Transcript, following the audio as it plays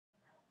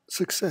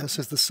Success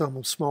is the sum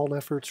of small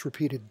efforts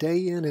repeated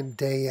day in and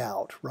day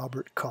out.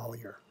 Robert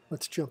Collier.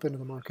 Let's jump into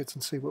the markets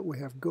and see what we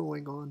have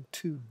going on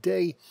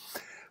today.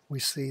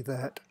 We see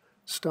that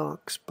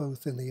stocks,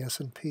 both in the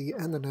S&P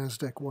and the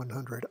NASDAQ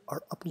 100,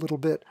 are up a little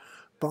bit.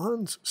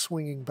 Bonds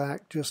swinging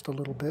back just a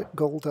little bit.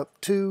 Gold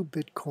up 2.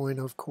 Bitcoin,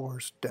 of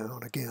course,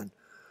 down again.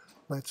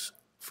 Let's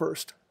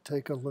first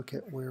take a look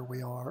at where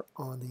we are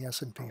on the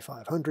S&P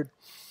 500.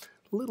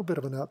 A little bit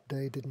of an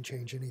update. Didn't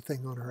change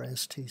anything on our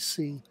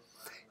STC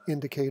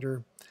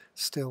Indicator.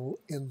 Still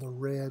in the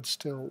red,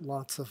 still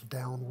lots of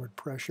downward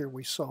pressure.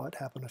 We saw it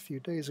happen a few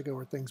days ago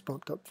where things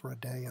bumped up for a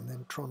day and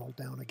then trundled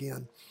down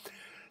again.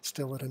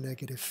 Still at a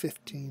negative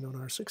 15 on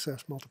our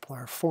success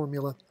multiplier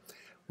formula.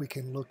 We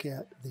can look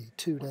at the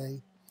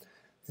 2-day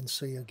and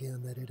see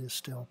again that it is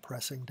still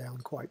pressing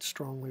down quite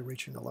strongly,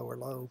 reaching a lower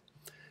low.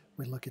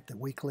 We look at the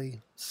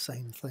weekly,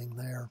 same thing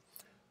there.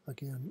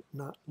 Again,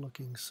 not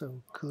looking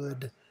so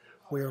good.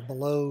 We're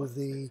below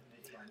the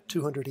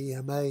 200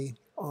 EMA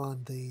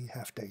on the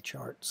half-day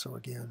chart. So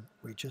again,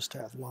 we just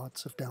have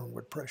lots of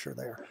downward pressure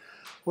there.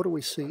 What do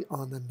we see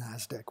on the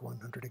NASDAQ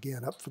 100?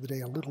 Again, up for the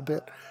day a little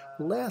bit,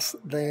 less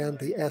than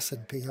the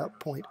S&P,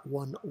 up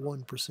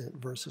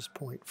 0.11% versus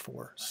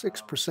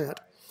 0.46%.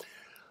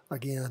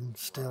 Again,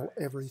 still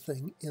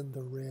everything in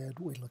the red.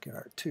 We look at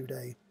our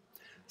 2-day,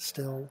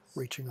 still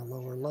reaching a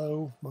lower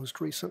low most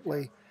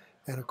recently.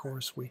 And of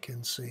course, we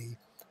can see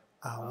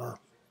our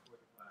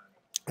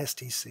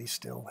STC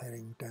still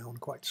heading down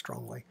quite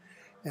strongly.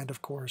 And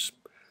of course,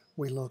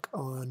 we look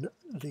on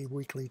the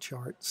weekly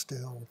chart,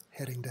 still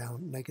heading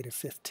down, negative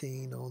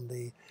 15 on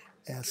the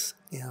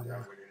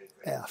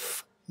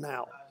SMF.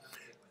 Now,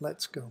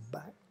 let's go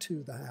back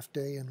to the half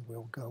day and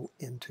we'll go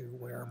into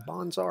where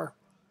bonds are.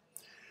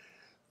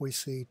 We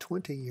see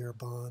 20-year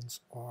bonds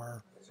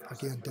are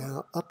again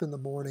down, up in the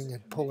morning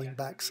and pulling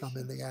back some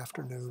in the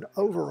afternoon.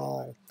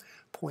 Overall,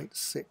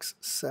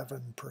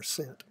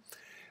 0.67%.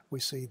 We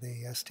see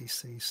the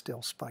STC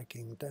still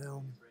spiking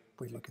down.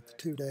 We look at the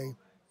 2-day.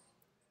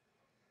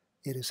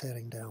 It is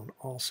heading down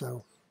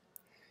also.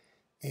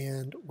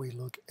 And we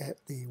look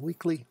at the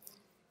weekly.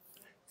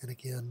 And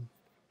again,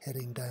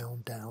 heading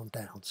down, down,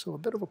 down. So a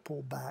bit of a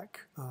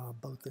pullback,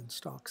 both in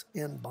stocks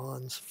and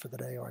bonds for the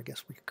day, or I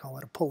guess we could call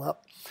it a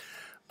pull-up.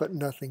 But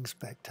nothing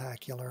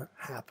spectacular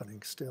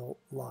happening. Still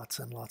lots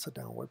and lots of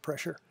downward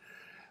pressure.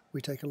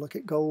 We take a look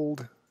at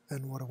gold.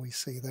 And what do we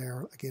see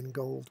there? Again,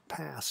 gold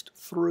passed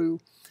through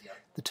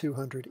the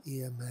 200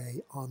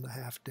 EMA on the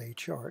half-day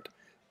chart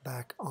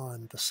back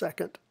on the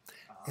 2nd.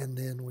 And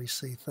then we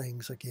see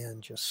things again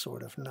just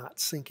sort of not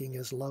sinking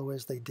as low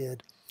as they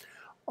did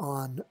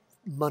on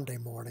Monday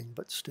morning,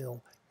 but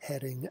still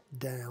heading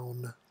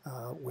down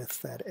with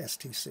that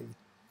STC.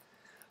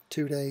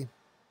 2-day,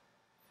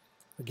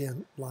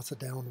 again, lots of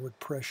downward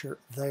pressure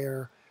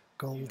there.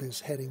 Gold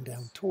is heading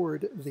down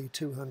toward the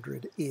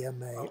 200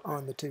 EMA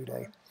on the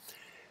 2-day.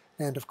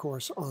 And of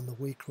course, on the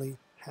weekly,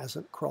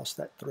 hasn't crossed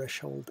that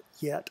threshold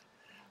yet.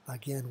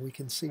 Again, we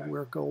can see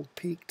where gold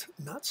peaked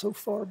not so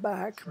far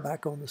back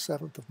on the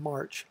 7th of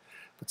March.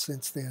 But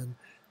since then,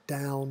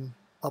 down,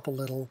 up a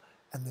little,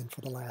 and then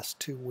for the last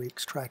 2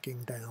 weeks,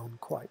 tracking down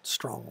quite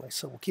strongly.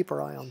 So we'll keep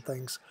our eye on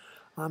things.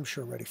 I'm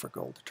sure ready for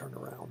gold to turn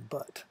around,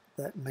 but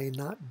that may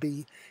not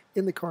be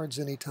in the cards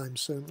anytime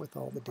soon with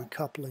all the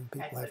decoupling,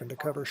 people having to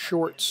cover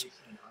shorts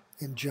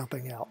and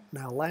jumping out.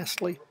 Now,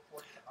 lastly,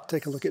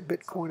 take a look at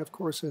Bitcoin, of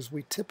course, as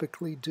we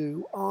typically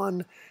do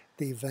on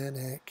the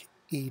VanEck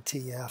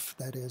ETF,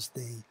 that is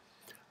the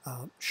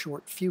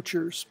short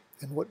futures.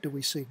 And what do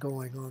we see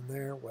going on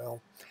there?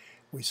 Well,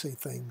 we see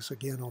things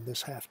again on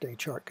this half-day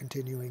chart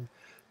continuing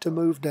to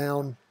move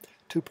down,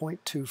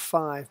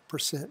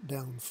 2.25%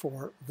 down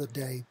for the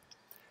day.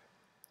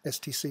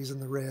 STC's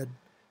in the red,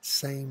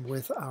 same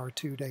with our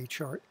 2-day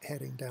chart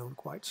heading down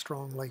quite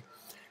strongly.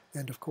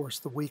 And of course,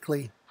 the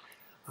weekly,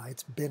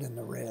 it's been in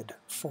the red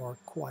for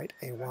quite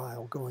a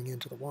while, going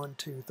into the 1,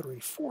 2, 3,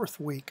 4th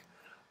week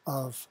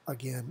of,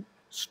 again,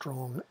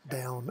 strong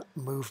down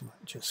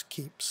movement. Just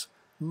keeps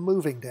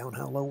moving down.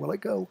 How low will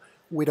it go?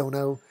 We don't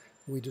know.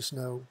 We just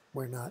know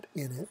we're not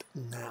in it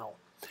now.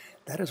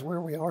 That is where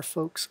we are,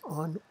 folks,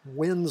 on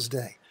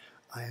Wednesday.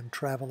 I am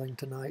traveling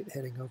tonight,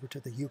 heading over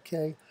to the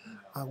UK.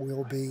 I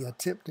will be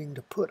attempting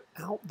to put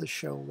out the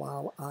show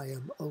while I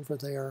am over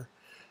there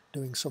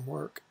doing some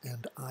work,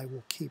 and I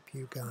will keep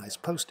you guys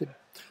posted.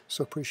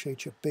 So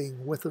appreciate you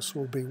being with us.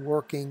 We'll be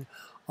working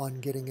on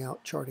getting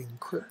out charting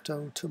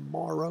crypto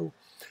tomorrow.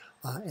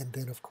 And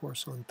then, of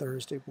course, on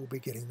Thursday, we'll be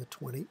getting the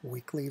 20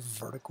 weekly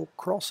vertical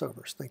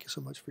crossovers. Thank you so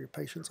much for your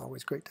patience.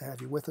 Always great to have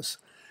you with us.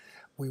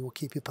 We will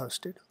keep you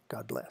posted.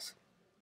 God bless.